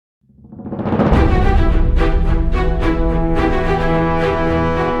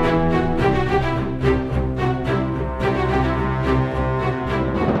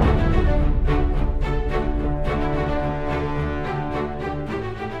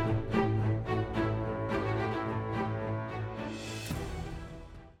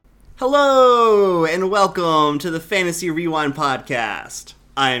Hello, and welcome to the Fantasy Rewind podcast.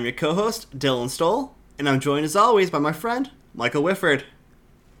 I am your co-host, Dylan Stoll, and I'm joined as always by my friend, Michael Whifford.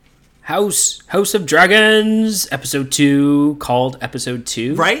 House of Dragons, episode 2, called episode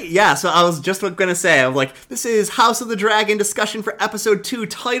 2. Right? Yeah, so I was just going to say, I'm like, this is House of the Dragon discussion for episode 2,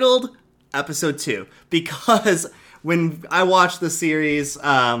 titled Episode 2. Because when I watched the series,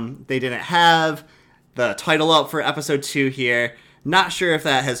 they didn't have the title up for episode 2 here. Not sure if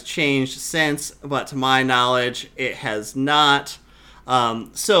that has changed since, but to my knowledge, it has not.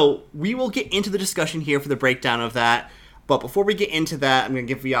 So we will get into the discussion here for the breakdown of that. But before we get into that, I'm going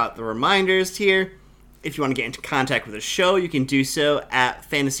to give you out the reminders here. If you want to get into contact with the show, you can do so at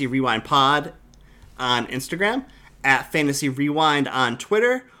Fantasy Rewind Pod on Instagram, at Fantasy Rewind on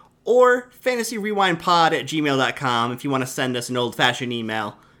Twitter, or fantasyrewindpod@gmail.com if you want to send us an old-fashioned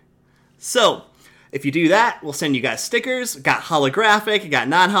email. So, if you do that, we'll send you guys stickers. Got holographic, got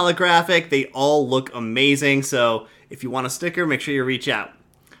non-holographic. They all look amazing. So if you want a sticker, make sure you reach out.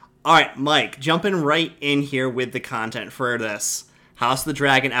 All right, Mike, jumping right in here with the content for this House of the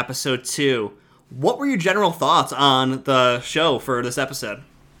Dragon episode 2. What were your general thoughts on the show for this episode?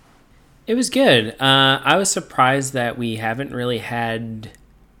 It was good. I was surprised that we haven't really had,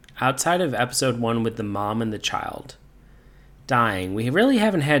 outside of episode 1 with the mom and the child dying, we really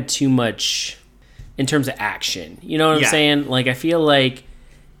haven't had too much in terms of action. You know what I'm saying? Like, I feel like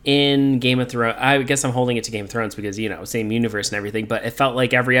in Game of Thrones, I guess I'm holding it to Game of Thrones because, you know, same universe and everything, but it felt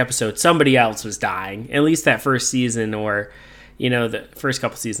like every episode somebody else was dying. At least that first season, or, you know, the first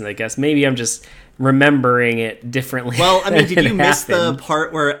couple seasons, I guess. Maybe I'm just remembering it differently. Well, I mean, did you miss the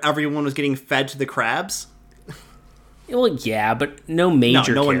part where everyone was getting fed to the crabs? Well, yeah, but no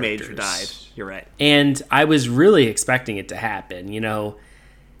major No one characters. major died. You're right. And I was really expecting it to happen, you know,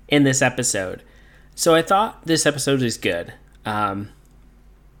 in this episode. So I thought this episode was good. For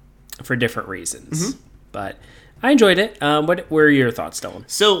different reasons. Mm-hmm. But I enjoyed it. What were your thoughts, Dylan?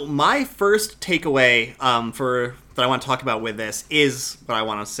 So my first takeaway that I want to talk about with this is what I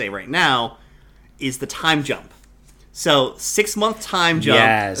want to say right now is the time jump. So 6-month time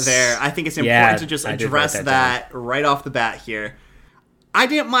jump there. I think it's important to just address that right off the bat here. I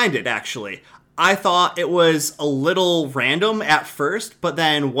didn't mind it, actually. I thought it was a little random at first, but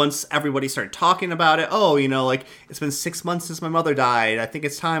then once everybody started talking about it, oh, you know, like, it's been 6 months since my mother died. I think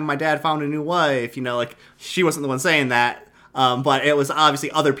it's time my dad found a new wife. You know, like, she wasn't the one saying that, but it was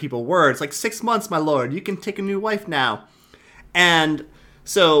obviously other people were. It's like, 6 months, my lord, you can take a new wife now. And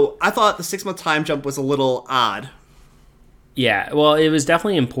so I thought the 6-month time jump was a little odd. Yeah, well, it was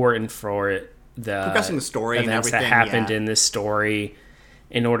definitely important for the progressing the story events and everything that happened in this story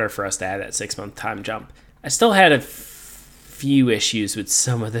in order for us to have that 6-month time jump. I still had a few issues with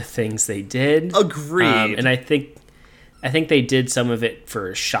some of the things they did. Agreed. And I think they did some of it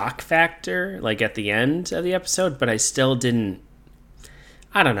for shock factor, like at the end of the episode, but I still didn't,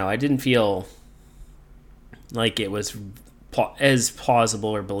 I don't know, I didn't feel like it was as plausible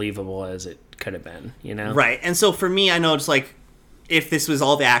or believable as it could have been, you know? Right. And so for me, I know it's like, if this was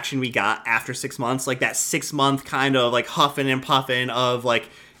all the action we got after 6 months, like that 6-month kind of like huffing and puffing of like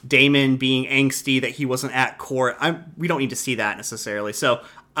Daemon being angsty that he wasn't at court, we don't need to see that necessarily. So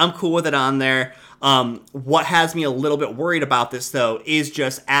I'm cool with it on there. What has me a little bit worried about this, though, is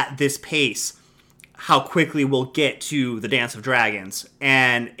just at this pace, how quickly we'll get to the Dance of Dragons.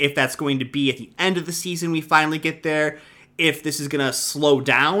 And if that's going to be at the end of the season we finally get there, if this is going to slow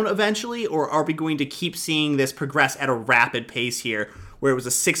down eventually, or are we going to keep seeing this progress at a rapid pace here, where it was a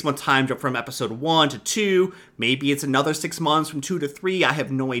 6-month time jump from episode 1 to 2, maybe it's another 6 months from 2 to 3, I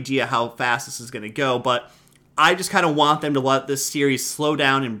have no idea how fast this is going to go, but I just kind of want them to let this series slow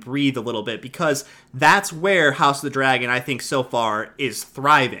down and breathe a little bit, because that's where House of the Dragon, I think, so far, is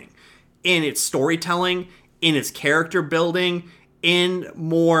thriving. In its storytelling, in its character building, in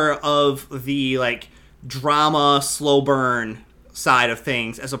more of the, like, drama, slow burn side of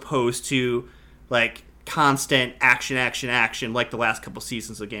things, as opposed to like constant action like the last couple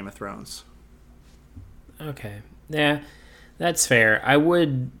seasons of Game of Thrones. Okay. Yeah, that's fair. I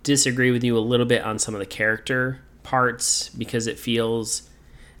would disagree with you a little bit on some of the character parts, because it feels,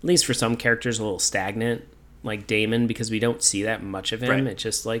 at least for some characters, a little stagnant, like Daemon, because we don't see that much of him. Right. It's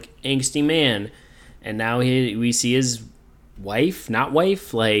just like angsty man, and now we see his wife, not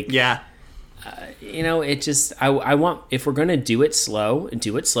wife, like, yeah. You know, it just, I want, if we're going to do it slow, and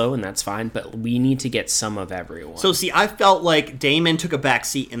that's fine, but we need to get some of everyone. So, see, I felt like Daemon took a back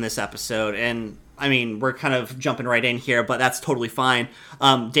seat in this episode, and, I mean, we're kind of jumping right in here, but that's totally fine.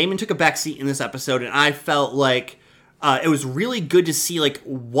 Daemon took a back seat in this episode, and I felt like it was really good to see like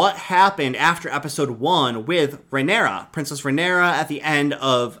what happened after episode 1 with Rhaenyra, Princess Rhaenyra. At the end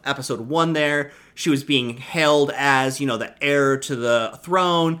of episode 1 there, she was being hailed as, you know, the heir to the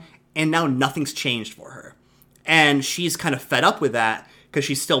throne, and now nothing's changed for her. And she's kind of fed up with that because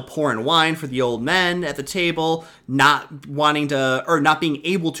she's still pouring wine for the old men at the table, not wanting to, or not being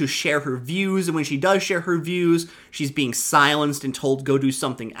able to share her views. And when she does share her views, she's being silenced and told go do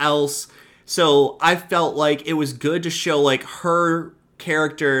something else. So I felt like it was good to show like her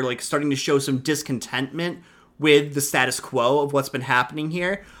character like starting to show some discontentment with the status quo of what's been happening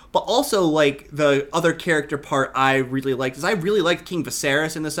here. But also like the other character part I really liked is I really liked King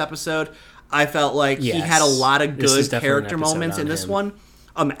Viserys in this episode. I felt like he had a lot of good character moments in this one.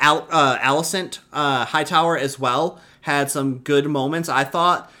 Alicent Hightower as well had some good moments, I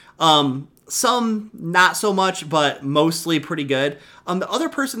thought. Some not so much, but mostly pretty good. The other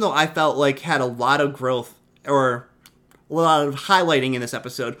person, though, I felt like had a lot of growth or a lot of highlighting in this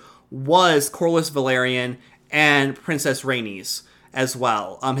episode was Corlys Velaryon and Princess Rhaenys as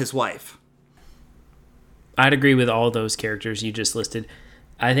well, his wife. I'd agree with all those characters you just listed.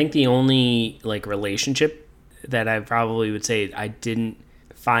 I think the only like relationship that I probably would say I didn't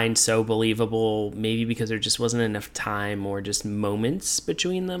find so believable, maybe because there just wasn't enough time or just moments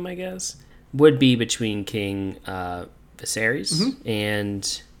between them, I guess, would be between King Viserys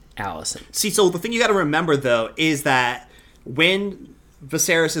and Alicent. See, so the thing you got to remember, though, is that when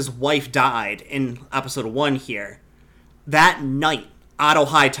Viserys' wife died in episode 1 here, that night, Otto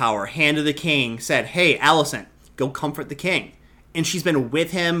Hightower, Hand of the King, said, hey, Alicent, go comfort the king. And she's been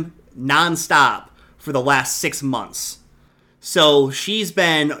with him nonstop for the last 6 months. So she's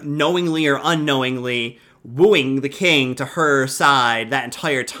been knowingly or unknowingly wooing the king to her side that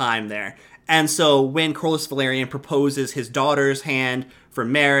entire time there. And so when Corlys Velaryon proposes his daughter's hand for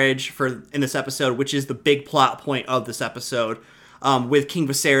marriage in this episode, which is the big plot point of this episode, with King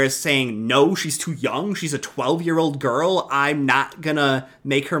Viserys saying, no, she's too young, she's a 12-year-old girl, I'm not gonna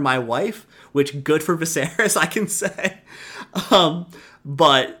make her my wife, which good for Viserys, I can say.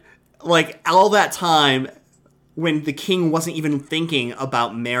 But like all that time when the king wasn't even thinking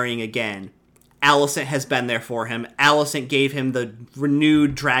about marrying again, Alicent has been there for him. Alicent gave him the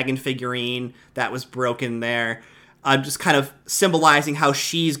renewed dragon figurine that was broken there, just kind of symbolizing how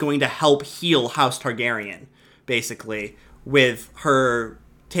she's going to help heal House Targaryen, basically, with her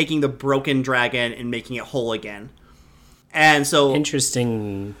taking the broken dragon and making it whole again. And so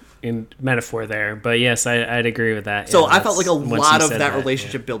interesting metaphor there, but yes, I'd agree with that. So I felt like a lot of that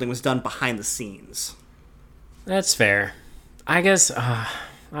relationship building was done behind the scenes. That's fair. I guess, I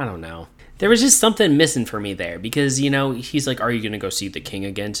don't know. There was just something missing for me there because, you know, he's like, are you going to go see the king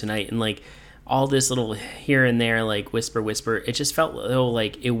again tonight? And like all this little here and there, like whisper, it just felt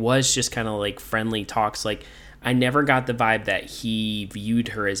like it was just kind of like friendly talks. Like I never got the vibe that he viewed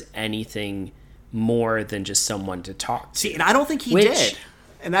her as anything more than just someone to talk to. See, and I don't think he did.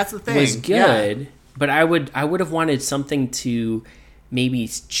 And that's the thing. Was good, but I would have wanted something to maybe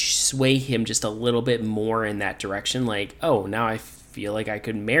sway him just a little bit more in that direction. Like, oh, now I feel like I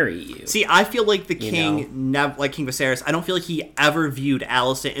could marry you. See, I feel like the king, like King Viserys, I don't feel like he ever viewed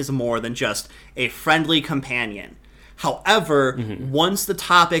Alicent as more than just a friendly companion. However, once the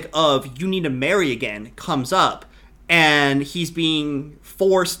topic of you need to marry again comes up, and he's being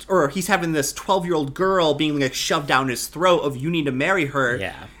forced, or he's having this 12-year-old girl being like shoved down his throat of you need to marry her.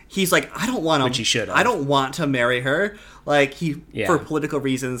 Yeah. He's like, I don't want to. Which he should have. I don't want to marry her. Like for political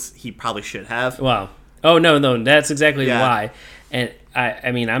reasons, he probably should have. Well, oh no, that's exactly why. And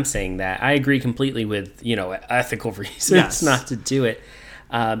I mean, I'm saying that I agree completely with ethical reasons not to do it,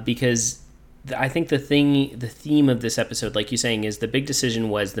 because I think the theme of this episode, like you're saying, is the big decision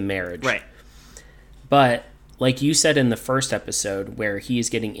was the marriage, right? But like you said in the first episode, where he is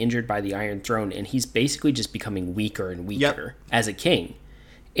getting injured by the Iron Throne, and he's basically just becoming weaker and weaker as a king.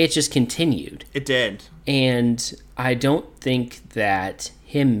 It just continued. It did. And I don't think that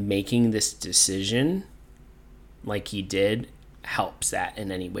him making this decision like he did helps that in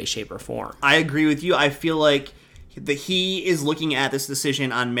any way, shape, or form. I agree with you. I feel like that he is looking at this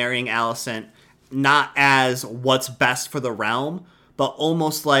decision on marrying Alicent not as what's best for the realm, but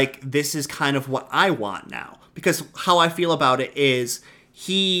almost like this is kind of what I want now. Because how I feel about it is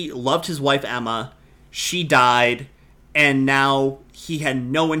he loved his wife Emma, she died, and now he had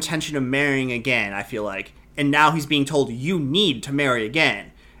no intention of marrying again, I feel like. And now he's being told, you need to marry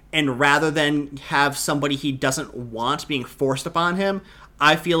again. And rather than have somebody he doesn't want being forced upon him,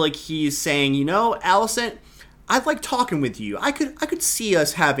 I feel like he's saying, Alicent, I'd like talking with you. I could see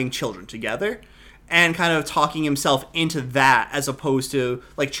us having children together. and kind of talking himself into that as opposed to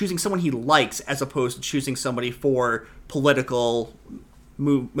like choosing someone he likes as opposed to choosing somebody for political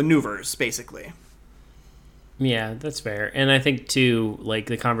maneuvers, basically. Yeah, that's fair. And I think too, like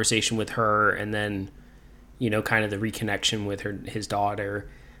the conversation with her and then, kind of the reconnection with his daughter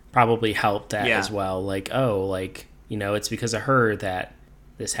probably helped that as well. Like, oh, like, it's because of her that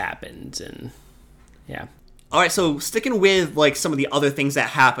this happened. And yeah. All right, so sticking with like some of the other things that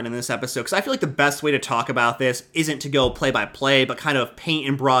happen in this episode, because I feel like the best way to talk about this isn't to go play by play, but kind of paint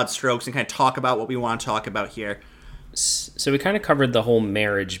in broad strokes and kind of talk about what we want to talk about here. So we kind of covered the whole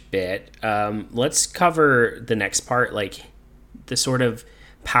marriage bit. Let's cover the next part, like the sort of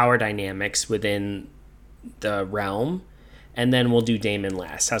power dynamics within the realm, and then we'll do Daemon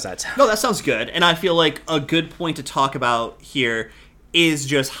last. How's that sound? No, that sounds good. And I feel like a good point to talk about here is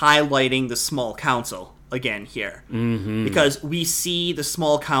just highlighting the small council again here. Mm-hmm. Because we see the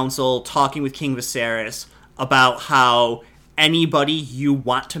small council talking with King Viserys about how anybody you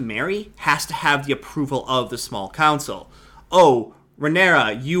want to marry has to have the approval of the small council. Oh,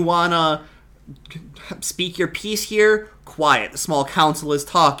 Rhaenyra, you wanna speak your piece here? Quiet. The small council is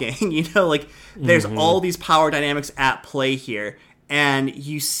talking. Like there's all these power dynamics at play here, and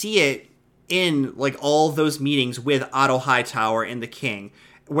you see it in like all those meetings with Otto Hightower and the king,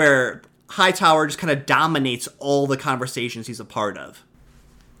 where Hightower just kind of dominates all the conversations he's a part of.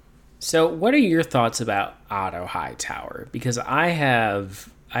 So what are your thoughts about Otto Hightower? Because I have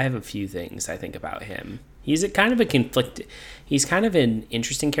a few things I think about him. He's kind of an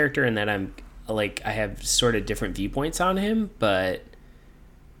interesting character in that I have sort of different viewpoints on him, but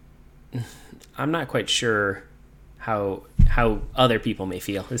I'm not quite sure how other people may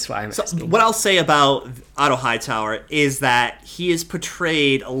feel. That's why I'm asking. What I'll say about Otto Hightower is that he is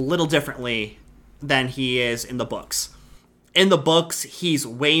portrayed a little differently than he is in the books. In the books, he's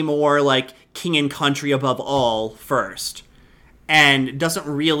way more like king and country above all first, and doesn't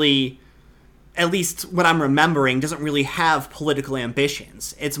really, at least what I'm remembering, doesn't really have political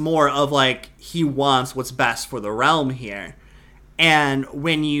ambitions. It's more of like he wants what's best for the realm here. And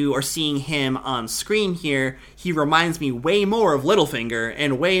when you are seeing him on screen here, he reminds me way more of Littlefinger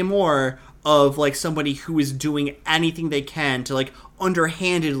and way more of like somebody who is doing anything they can to like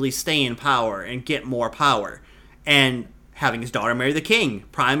underhandedly stay in power and get more power. And having his daughter marry the king,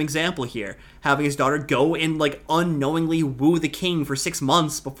 prime example here. Having his daughter go and like unknowingly woo the king for 6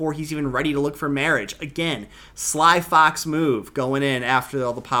 months before he's even ready to look for marriage. Again, sly fox move, going in after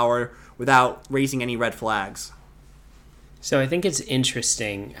all the power without raising any red flags. So I think it's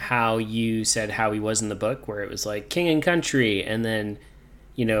interesting how you said how he was in the book, where it was like king and country, and then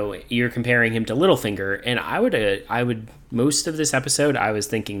you're comparing him to Littlefinger. And I would most of this episode I was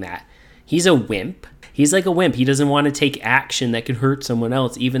thinking that he's a wimp. He's like a wimp. He doesn't want to take action that could hurt someone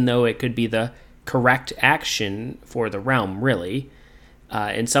else, even though it could be the correct action for the realm, really,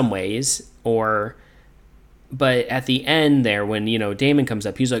 in some ways. But at the end there, when Daemon comes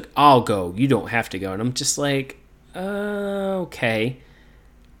up, he's like, "I'll go. You don't have to go." And I'm just like, okay.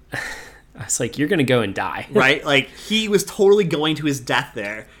 I was like, you're gonna go and die. Right? Like, he was totally going to his death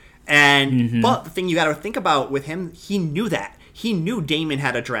there. And but the thing you gotta think about with him, he knew that. He knew Daemon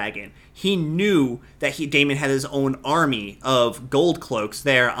had a dragon. He knew that Daemon had his own army of gold cloaks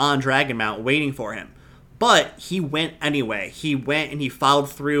there on Dragonmount waiting for him. But he went anyway. He went and he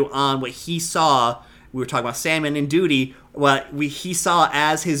followed through on what he saw. We were talking about Salmon and duty. He saw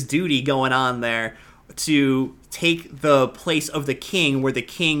as his duty going on there to take the place of the king, where the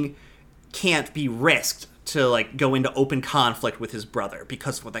king can't be risked to like go into open conflict with his brother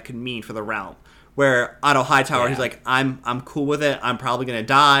because of what that could mean for the realm. Where Otto Hightower, he's like, I'm cool with it. I'm probably gonna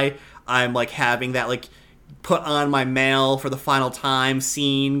die. I'm like having that like put on my mail for the final time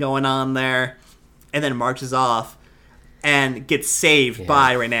scene going on there, and then marches off and gets saved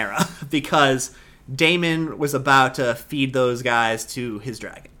by Rhaenyra because Daemon was about to feed those guys to his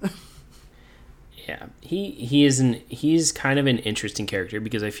dragon. Yeah, he's kind of an interesting character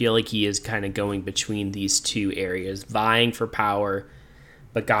because I feel like he is kind of going between these two areas, vying for power,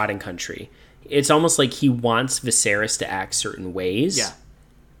 but God and country. It's almost like he wants Viserys to act certain ways. Yeah.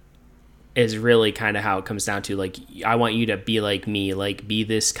 Is really kind of how it comes down to, like, I want you to be like me, like, be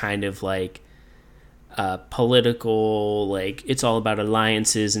this kind of, like, political, like, it's all about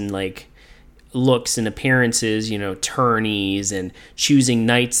alliances and, like, looks and appearances, tourneys and choosing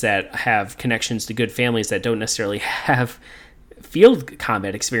knights that have connections to good families that don't necessarily have field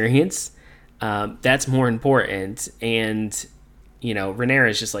combat experience. That's more important. And, Rhaenyra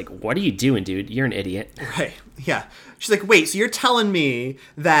is just like, what are you doing, dude? You're an idiot. Right. Yeah. She's like, wait, so you're telling me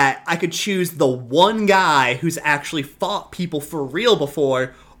that I could choose the one guy who's actually fought people for real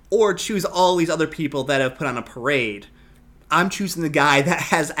before, or choose all these other people that have put on a parade. I'm choosing the guy that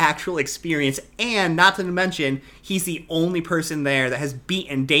has actual experience, and not to mention, he's the only person there that has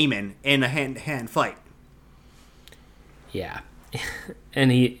beaten Daemon in a hand-to-hand fight. Yeah.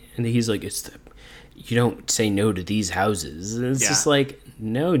 and he's like, you don't say no to these houses. And it's just like,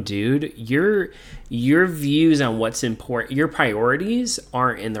 no, dude, your views on what's important, your priorities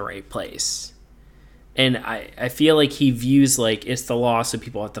aren't in the right place. And I feel like he views like it's the law, so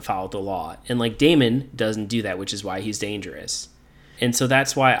people have to follow the law. And like Daemon doesn't do that, which is why he's dangerous. And so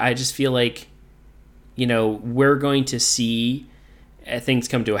that's why I just feel like, we're going to see things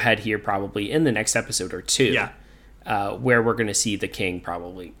come to a head here probably in the next episode or two. Yeah. Where we're going to see the king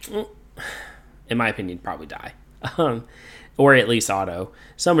probably, in my opinion, probably die. Or at least Otto.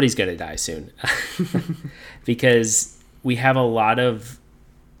 Somebody's going to die soon. Because we have a lot of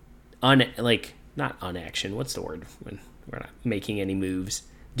not unaction. What's the word when we're not making any moves,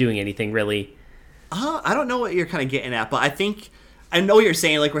 doing anything really? I don't know what you're kind of getting at, but I know what you're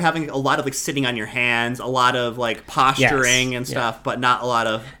saying. Like, we're having a lot of like sitting on your hands, a lot of like posturing and stuff, but not a lot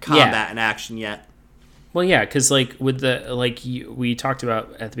of combat and action yet. Well, yeah, because like with we talked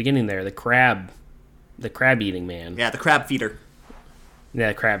about at the beginning there, the crab eating man. Yeah, the crab feeder.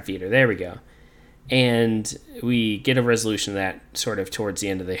 Yeah, crab feeder. There we go. And we get a resolution to that sort of towards the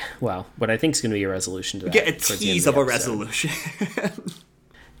end of what I think is going to be a resolution to that. We get a tease of a resolution.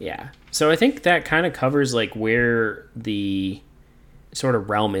 Yeah. So I think that kind of covers like where the sort of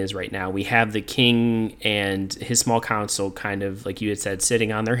realm is right now. We have the king and his small council kind of, like you had said,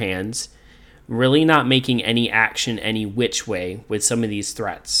 sitting on their hands, really not making any action any which way with some of these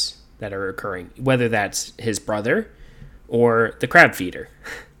threats that are occurring, whether that's his brother or the crab feeder.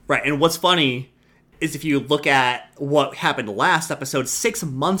 Right. And what's funny is if you look at what happened last episode, 6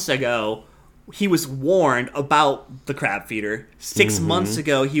 months ago, he was warned about the crab feeder. 6 months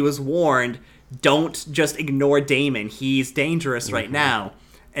ago, he was warned, don't just ignore Daemon. He's dangerous right now.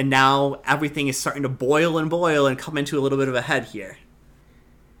 And now everything is starting to boil and come into a little bit of a head here.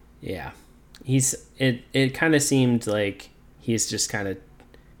 Yeah. It kind of seemed like he's just kind of,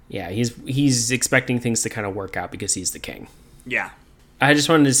 he's expecting things to kind of work out because he's the king. Yeah. I just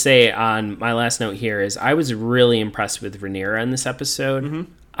wanted to say on my last note here is I was really impressed with Rhaenyra in this episode.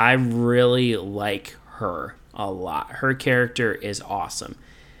 Mm-hmm. I really like her a lot. Her character is awesome.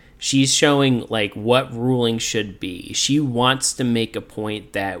 She's showing like what ruling should be. She wants to make a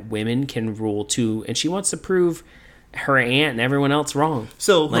point that women can rule too, and she wants to prove her aunt and everyone else wrong.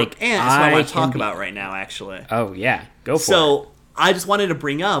 So her aunt is what I want to talk about right now, actually. Oh, yeah. Go for it. So I just wanted to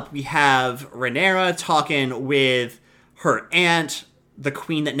bring up, we have Rhaenyra talking with her aunt, the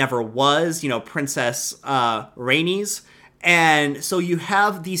queen that never was, Princess Rhaenys. And so you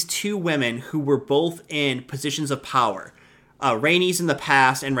have these two women who were both in positions of power. Rhaenys in the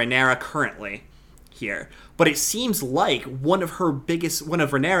past and Rhaenyra currently here. But it seems like one of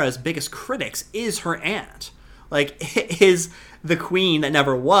Rhaenyra's biggest critics is her aunt. Like, is the queen that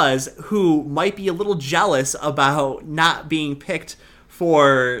never was, who might be a little jealous about not being picked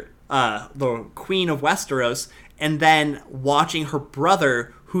for the Queen of Westeros, and then watching her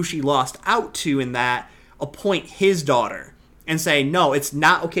brother, who she lost out to in that, appoint his daughter and say, no, it's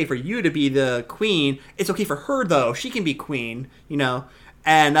not okay for you to be the queen. It's okay for her, though. She can be queen,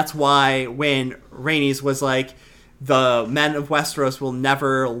 And that's why when Rhaenys was like, the men of Westeros will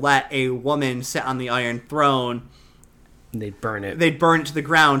never let a woman sit on the Iron Throne, they'd burn it. They'd burn it to the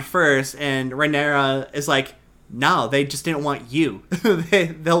ground first. And Rhaenyra is like, no, they just didn't want you.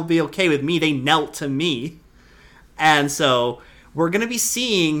 They'll be okay with me. They knelt to me. And so we're going to be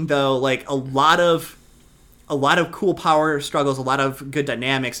seeing, though, like a lot of cool power struggles, a lot of good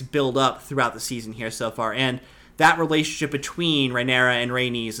dynamics build up throughout the season here so far. And that relationship between Rhaenyra and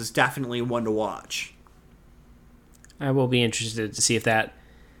Rhaenys is definitely one to watch. I will be interested to see if that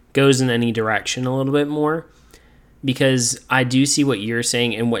goes in any direction a little bit more, because I do see what you're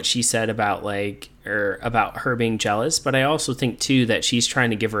saying and what she said about about her being jealous, but I also think too that she's trying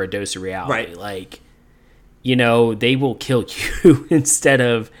to give her a dose of reality. Right. Like, they will kill you instead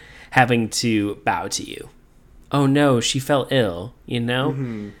of having to bow to you. Oh no, she fell ill,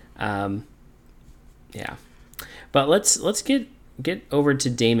 Mm-hmm. Yeah. But let's get over to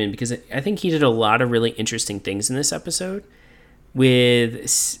Daemon, because I think he did a lot of really interesting things in this episode,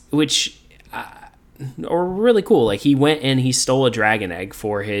 which are really cool. Like, he went and he stole a dragon egg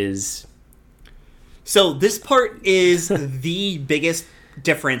for his. So this part is the biggest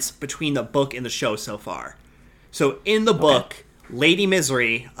difference between the book and the show so far. So in the book, Lady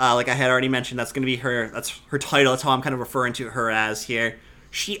Misery, like I had already mentioned, that's going to be that's her title. That's how I'm kind of referring to her as here.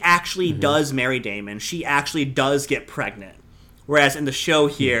 She actually does marry Daemon. She actually does get pregnant. Whereas in the show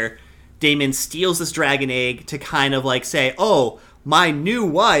here, Daemon steals this dragon egg to kind of like say, oh, my new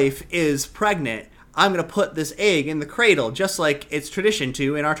wife is pregnant. I'm going to put this egg in the cradle, just like it's tradition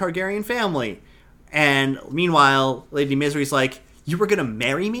to in our Targaryen family. And meanwhile, Lady Misery's like, you were going to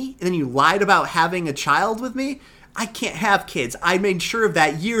marry me? And then you lied about having a child with me? I can't have kids. I made sure of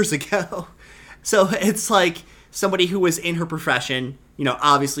that years ago. So it's like somebody who was in her profession, you know,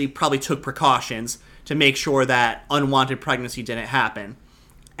 obviously probably took precautions to make sure that unwanted pregnancy didn't happen.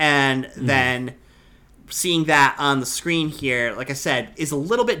 And then seeing that on the screen here, like I said, is a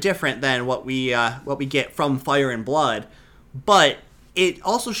little bit different than what we get from Fire and Blood. But it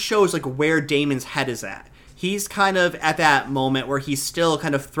also shows like where Daemon's head is at. He's kind of at that moment where he's still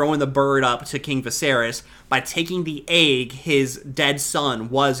kind of throwing the bird up to King Viserys by taking the egg his dead son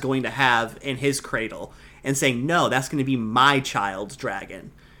was going to have in his cradle and saying, no, that's going to be my child's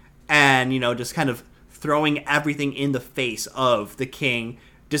dragon. And, you know, just kind of throwing everything in the face of the king,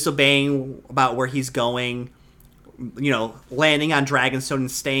 disobeying about where he's going, you know, landing on Dragonstone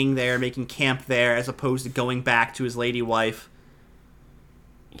and staying there, making camp there, as opposed to going back to his lady wife.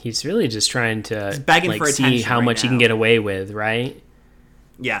 He's really just trying to begging for see how much he can get away with, right?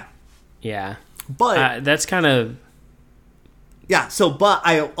 Yeah. Yeah. But that's kind of... Yeah, so, but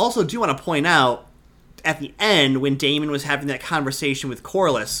I also do want to point out, at the end, when Daemon was having that conversation with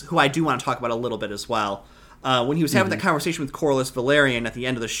Corlys, who I do want to talk about a little bit as well, when he was having that conversation with Corlys Velaryon at the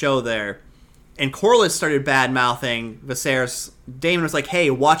end of the show there, and Corlys started bad-mouthing Viserys, Daemon was like, hey,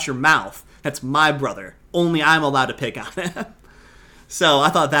 watch your mouth. That's my brother. Only I'm allowed to pick on him. So I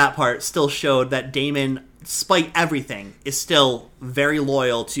thought that part still showed that Daemon, despite everything, is still very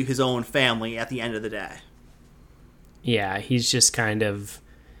loyal to his own family at the end of the day. Yeah, he's just kind of...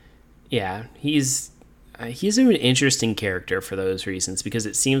 Yeah, he's an interesting character for those reasons, because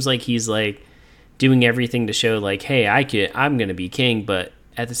it seems like he's like doing everything to show like, hey, I'm going to be king, but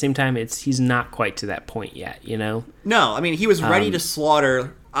at the same time, he's not quite to that point yet, you know? No, I mean, he was ready to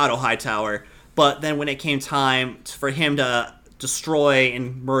slaughter Otto Hightower, but then when it came time for him to destroy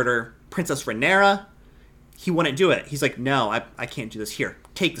and murder Princess Rhaenyra, he wouldn't do it. He's like, no, I can't do this. Here,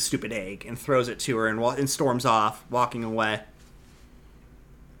 take the stupid egg, and throws it to her and storms off, walking away.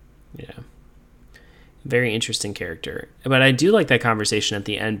 Yeah. Very interesting character. But I do like that conversation at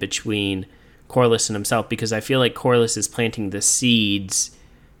the end between Corlys and himself, because I feel like Corlys is planting the seeds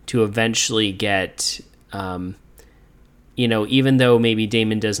to eventually get, you know, even though maybe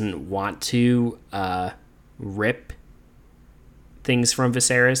Daemon doesn't want to rip things from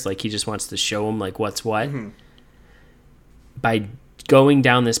Viserys, like he just wants to show him like what's what. By going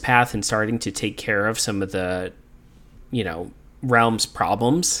down this path and starting to take care of some of the, you know, realm's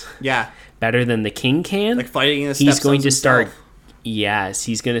problems, better than the king can, like fighting the he's going to himself. start. Yes,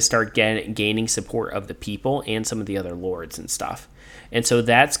 he's going to start gaining support of the people and some of the other lords and stuff. And so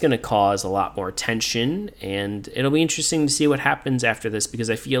that's going to cause a lot more tension, and it'll be interesting to see what happens after this, because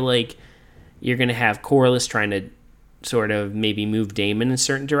I feel like you're going to have Corlys trying to sort of maybe move Daemon in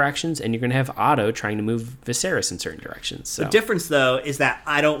certain directions, and you're going to have Otto trying to move Viserys in certain directions. So. The difference, though, is that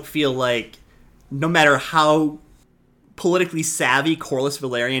I don't feel like, no matter how politically savvy Corlys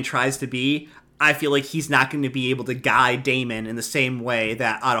Velaryon tries to be, I feel like he's not going to be able to guide Daemon in the same way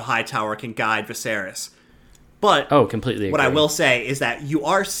that Otto Hightower can guide Viserys. But completely agree. What I will say is that you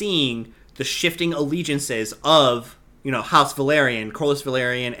are seeing the shifting allegiances of, you know, House Velaryon, Corlys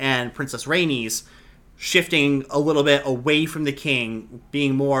Velaryon, and Princess Rhaenys shifting a little bit away from the king,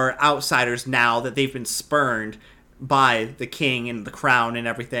 being more outsiders now that they've been spurned by the king and the crown and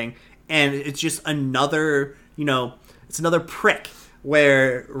everything. And it's just another, you know, it's another prick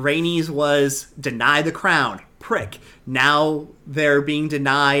where Rhaenys was denied the crown. Prick. Now they're being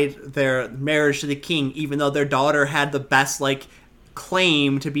denied their marriage to the king, even though their daughter had the best, like,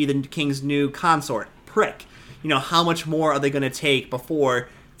 claim to be the king's new consort. Prick. You know, how much more are they going to take before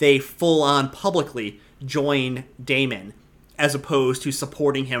they full-on publicly join Daemon, as opposed to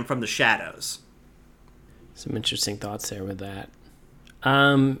supporting him from the shadows? Some interesting thoughts there with that.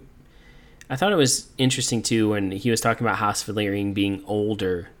 I thought it was interesting, too, when he was talking about House Velaryon being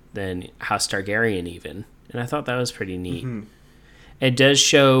older than House Targaryen even. And I thought that was pretty neat. Mm-hmm. It does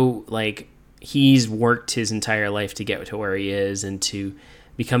show, like, he's worked his entire life to get to where he is and to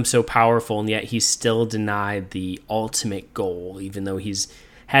become so powerful, and yet he's still denied the ultimate goal, even though he's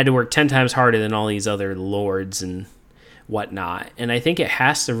had to work 10 times harder than all these other lords and whatnot. And I think it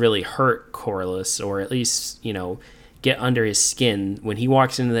has to really hurt Corlys, or at least, you know, get under his skin when he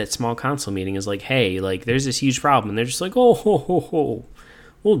walks into that small council meeting. Is like, hey, like, there's this huge problem, and they're just like, oh, ho, ho, ho.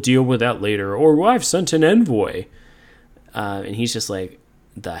 We'll deal with that later, or I've sent an envoy. And he's just like,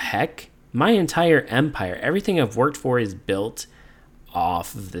 the heck? my entire empire, everything I've worked for is built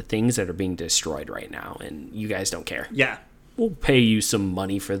off of the things that are being destroyed right now, and you guys don't care. Yeah. We'll pay you some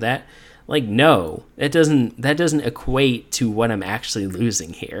money for that. Like, no, that doesn't equate to what I'm actually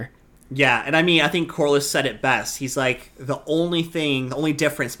losing here. Yeah, and I mean, I think Corlys said it best. He's like, the only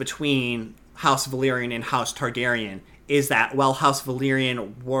difference between House Valyrian and House Targaryen is that while House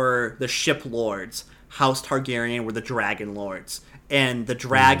Valyrian were the ship lords, House Targaryen were the dragon lords. And the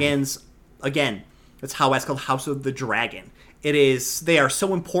dragons, again, that's how it's called, House of the Dragon. They are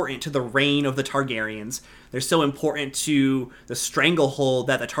so important to the reign of the Targaryens. They're so important to the stranglehold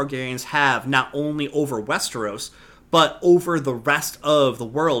that the Targaryens have, not only over Westeros, but over the rest of the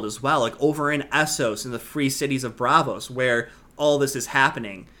world as well. Like over in Essos, in the free cities of Braavos, where all this is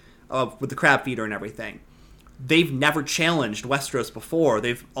happening, with the crab feeder and everything. They've never challenged Westeros before.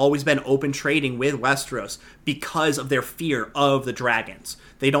 They've always been open trading with Westeros because of their fear of the dragons.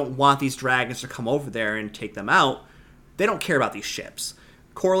 They don't want these dragons to come over there and take them out. They don't care about these ships.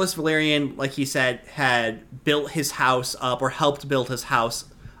 Corlys Velaryon, like he said, had built his house up, or helped build his house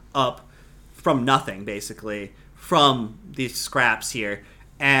up from nothing, basically, from these scraps here.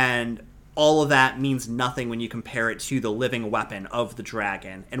 And all of that means nothing when you compare it to the living weapon of the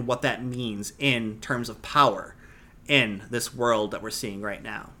dragon and what that means in terms of power in this world that we're seeing right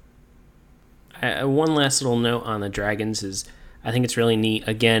now. One last little note on the dragons is, I think it's really neat.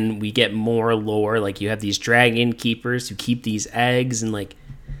 Again, we get more lore. Like, you have these dragon keepers who keep these eggs, and like,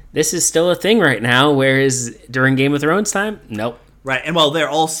 this is still a thing right now, whereas during Game of Thrones time, nope. Right, and they're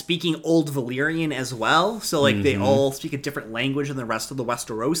all speaking Old Valyrian as well, so like they all speak a different language than the rest of the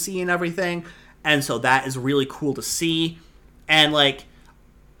Westerosi and everything, and so that is really cool to see. And like,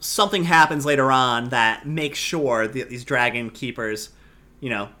 something happens later on that makes sure that these dragon keepers,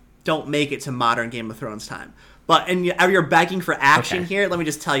 don't make it to modern Game of Thrones time. But and you're begging for action here. Let me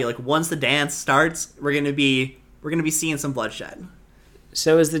just tell you, like, once the dance starts, we're gonna be seeing some bloodshed.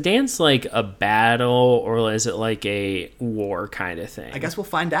 So is the dance like a battle, or is it like a war kind of thing? I guess we'll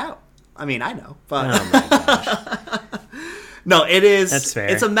find out. I mean, I know, but oh my gosh. No, it is. That's fair.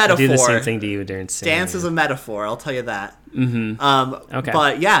 It's a metaphor. I do the same thing to you during singing. Dance is a metaphor. I'll tell you that. Mm-hmm. Okay.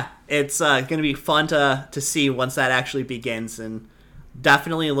 But yeah, it's going to be fun to see once that actually begins, and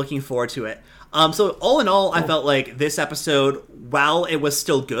definitely looking forward to it. So all in all, I felt like this episode, while it was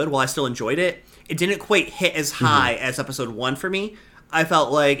still good, while I still enjoyed it, it didn't quite hit as high as episode 1 for me. I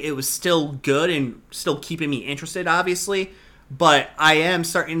felt like it was still good and still keeping me interested, obviously, but I am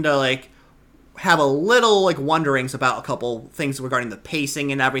starting to like have a little like wonderings about a couple things regarding the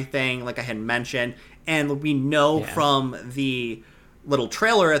pacing and everything, like I had mentioned. And we know from the little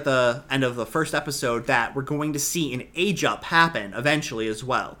trailer at the end of the first episode that we're going to see an age up happen eventually as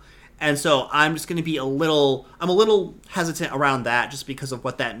well. And so I'm just going to be I'm a little hesitant around that, just because of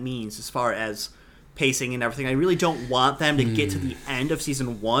what that means as far as pacing and everything. I really don't want them to get to the end of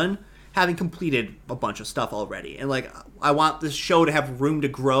season 1 having completed a bunch of stuff already. And like, I want this show to have room to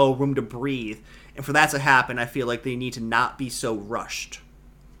grow, room to breathe. And for that to happen, I feel like they need to not be so rushed.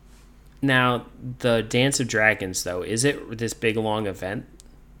 Now, the Dance of Dragons, though, is it this big, long event?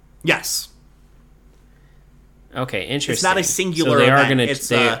 Yes. Okay, interesting. It's not a singular event.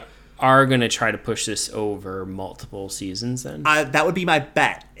 They are going to try to push this over multiple seasons, then? That would be my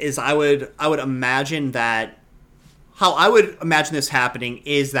bet. I would imagine that... How I would imagine this happening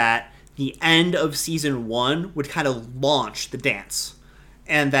is that the end of season 1 would kind of launch the dance.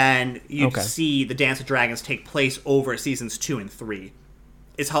 And then you'd see the Dance of Dragons take place over seasons 2 and 3.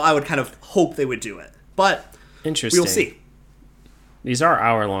 Is how I would kind of hope they would do it. But interesting. We'll see. These are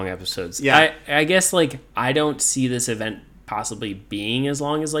hour-long episodes. Yeah. I guess, like, I don't see this event possibly being as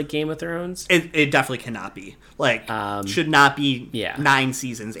long as, like, Game of Thrones. It definitely cannot be. Like, should not be 9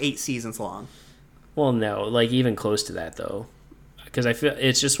 seasons, 8 seasons long. Well, no. Like, even close to that, though. Because I feel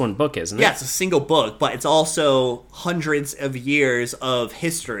it's just one book, isn't it? Yeah, it's a single book, but it's also hundreds of years of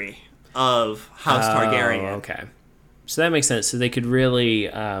history of House Targaryen. Okay. So that makes sense. So they could really,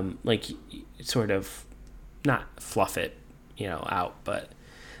 sort of, not fluff it, out, but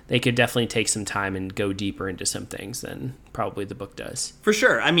they could definitely take some time and go deeper into some things than probably the book does. For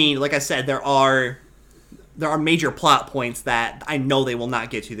sure. I mean, like I said, there are major plot points that I know they will not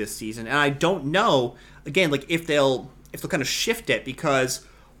get to this season, and I don't know, again, like if they'll kind of shift it, because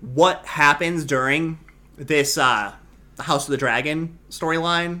what happens during this the House of the Dragon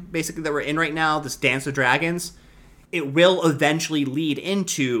storyline, basically, that we're in right now, this Dance of Dragons, it will eventually lead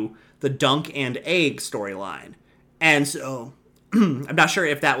into the Dunk and Egg storyline. And so I'm not sure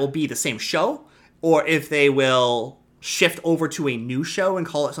if that will be the same show, or if they will shift over to a new show and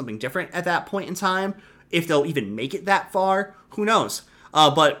call it something different at that point in time. If they'll even make it that far, who knows?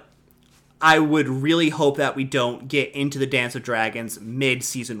 But I would really hope that we don't get into the Dance of Dragons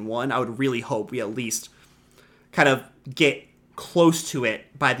mid-season 1. I would really hope we at least kind of get close to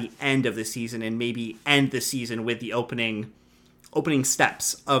it by the end of the season and maybe end the season with the opening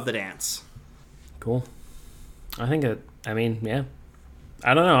steps of the dance. Cool. I think yeah.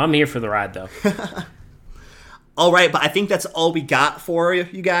 I don't know. I'm here for the ride, though. All right, but I think that's all we got for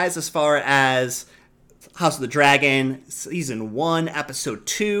you guys as far as House of the Dragon Season 1, Episode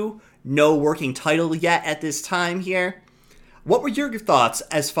 2. No working title yet at this time here. What were your thoughts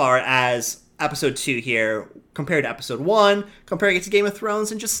as far as Episode 2 here compared to Episode 1, comparing it to Game of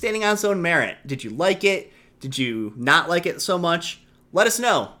Thrones, and just standing on its own merit? Did you like it? Did you not like it so much? Let us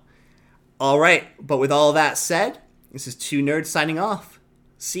know. All right, but with all that said, this is Two Nerds signing off.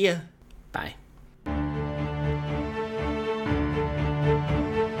 See ya. Bye.